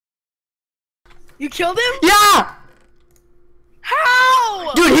You killed him? Yeah!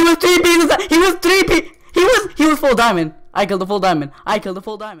 How? Dude, he was 3P. He was 3P. He was full diamond. I killed the full diamond. I killed the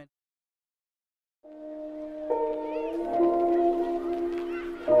full diamond.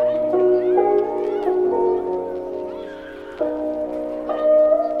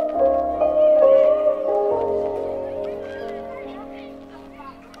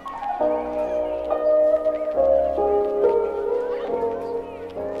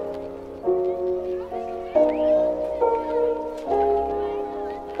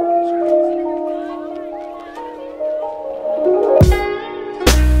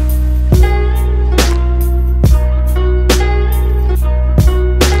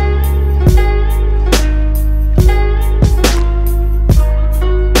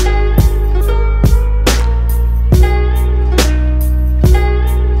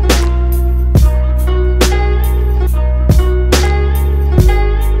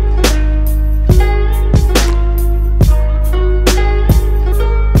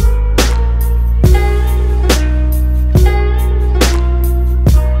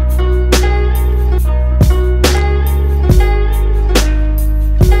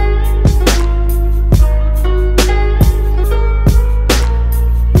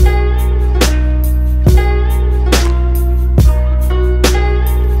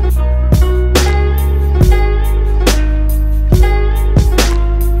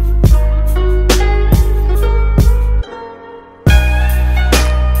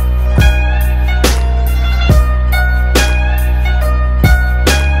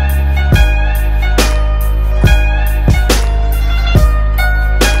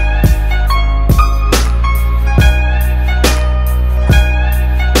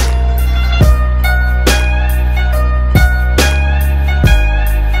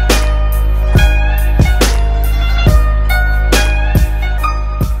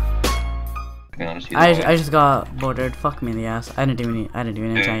 I just got bordered. Fuck me in the ass. I didn't do any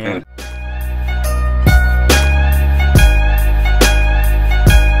enchant yet.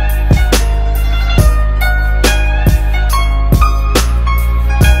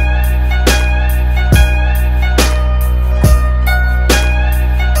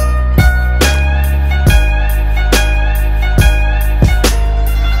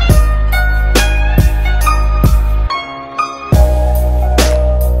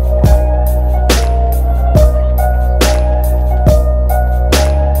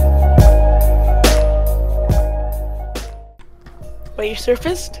 Wait, you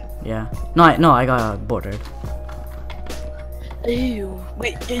surfaced? Yeah. No, I got bordered. Ew.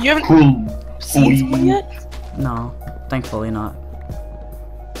 Wait, you haven't seen someone yet? No, thankfully not.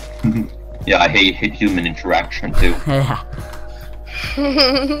 Yeah, I hate human interaction too. Yeah.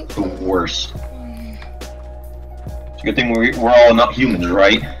 The worst. It's a good thing we're all not humans,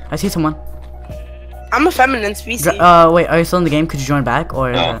 right? I see someone. I'm a feminine species. Wait, are you still in the game? Could you join back,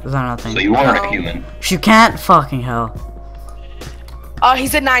 or No. is that not a thing? So you aren't a human. You can't. Fucking hell. Oh,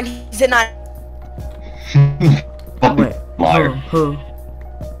 he's at 9. He's at 9. Wait. Liar. Who?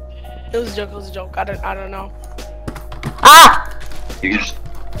 It was a joke. It was a joke. I don't know. Ah! You can just.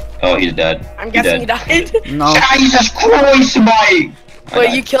 Oh, he's dead. I'm guessing he died. No. Jesus Christ, Mike!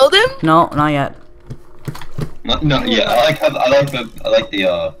 Wait, you killed him? No, not yet. No, yeah, I like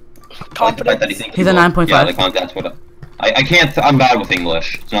the Confidence. that he thinks He's a 9.5. Yeah, that's what I can't. I'm bad with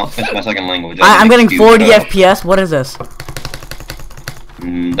English. It's my second language. I'm getting 40 FPS. What is this?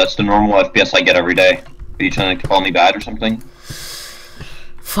 That's the normal FPS I get every day. Are you trying to call me bad or something?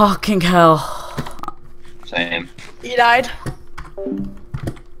 Fucking hell. He Same. died.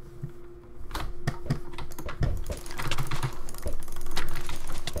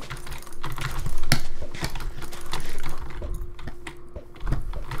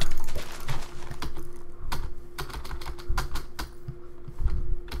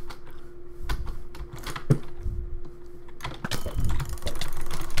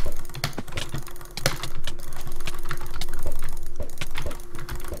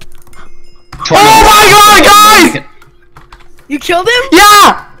 Oh my god, guys! You killed him?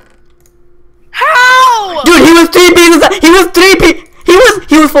 Yeah! How? Dude, he was 3P. He was 3P.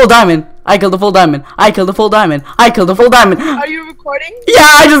 He was full diamond. I killed the full diamond. I killed the full diamond. I killed the full diamond. Are you recording? Yeah,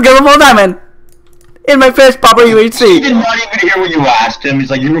 I just killed the full diamond. In my first proper UHC. He did not even hear what you asked him.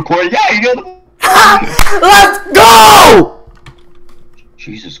 He's like, you recorded? Yeah, you killed him. Let's go!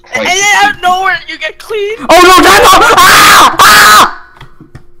 Jesus And Christ. then out of nowhere, you get clean. Oh no, time out! Ah! Ah!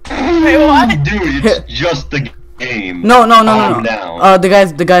 Wait, what? Dude, it's just the game. No. Calm down.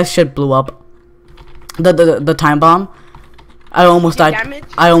 The guy's shit blew up. The time bomb. I almost died. Damage?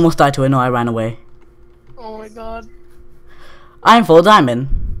 I almost died to it. No, I ran away. Oh my god. I'm full diamond.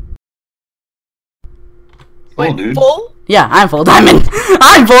 Full, dude. Full? Yeah, I'm full diamond.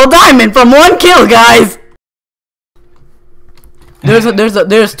 I'm full diamond from 1 kill, guys.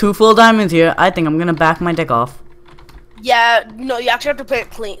 There's 2 full diamonds here. I think I'm gonna back my deck off. Yeah, no, you actually have to play it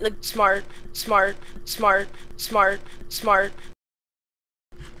clean, like smart.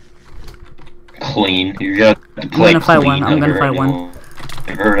 Clean. You gotta play I'm gonna fight clean. one. I'm gonna fight one.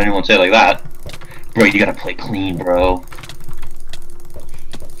 Never heard anyone say it like that. Bro, you gotta play clean, bro.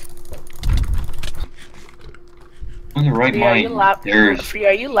 In the right mind, there's... Frieya,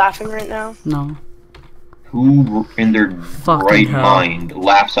 are you laughing right now? No. Who in their Fucking right hell. mind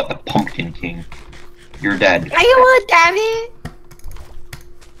laughs at the Pumpkin King? You're dead. Are you a daddy?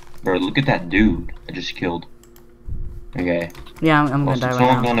 Bro, look at that dude I just killed. Okay. Yeah, I'm Well, gonna die since right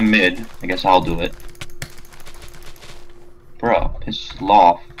someone's now. going to mid, I guess I'll do it. Bro, piss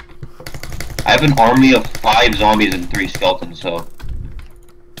off. I have an army of 5 zombies and 3 skeletons, so...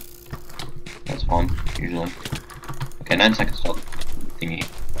 That's fun, usually. Okay, 9 seconds till thingy.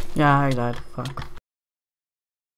 Yeah, I died. Fuck.